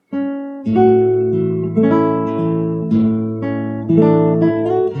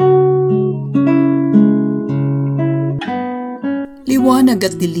Liwanag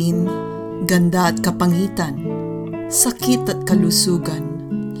at dilim, ganda at kapangitan, sakit at kalusugan,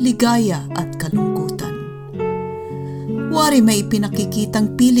 ligaya at kalungkutan. Wari may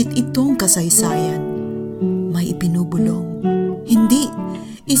ipinakikitang pilit itong kasaysayan. May ipinubulong, hindi,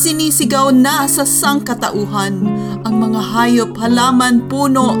 isinisigaw na sa sangkatauhan ang mga hayop, halaman,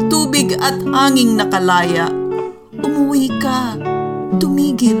 puno, tubig at hanging nakalaya. Umuwi ka,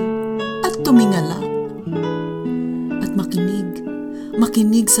 tumigil at tumingala. At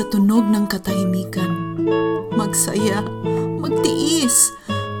makinig sa tunog ng katahimikan. Magsaya, magtiis,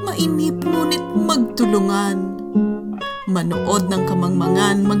 mainip ngunit magtulungan. Manood ng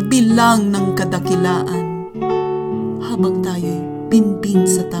kamangmangan, magbilang ng kadakilaan. Habang tayo'y binbin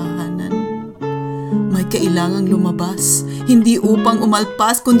sa tahanan. May kailangang lumabas, hindi upang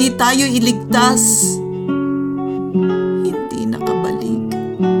umalpas, kundi tayo'y iligtas. Hindi nakabalik,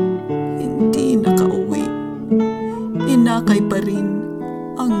 hindi nakauwi, inakay pa rin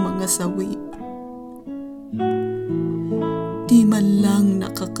ang mga sawi. Di man lang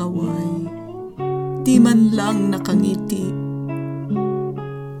nakakaway, di man lang nakangiti.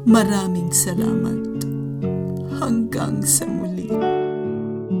 Maraming salamat. Hanggang sa muli.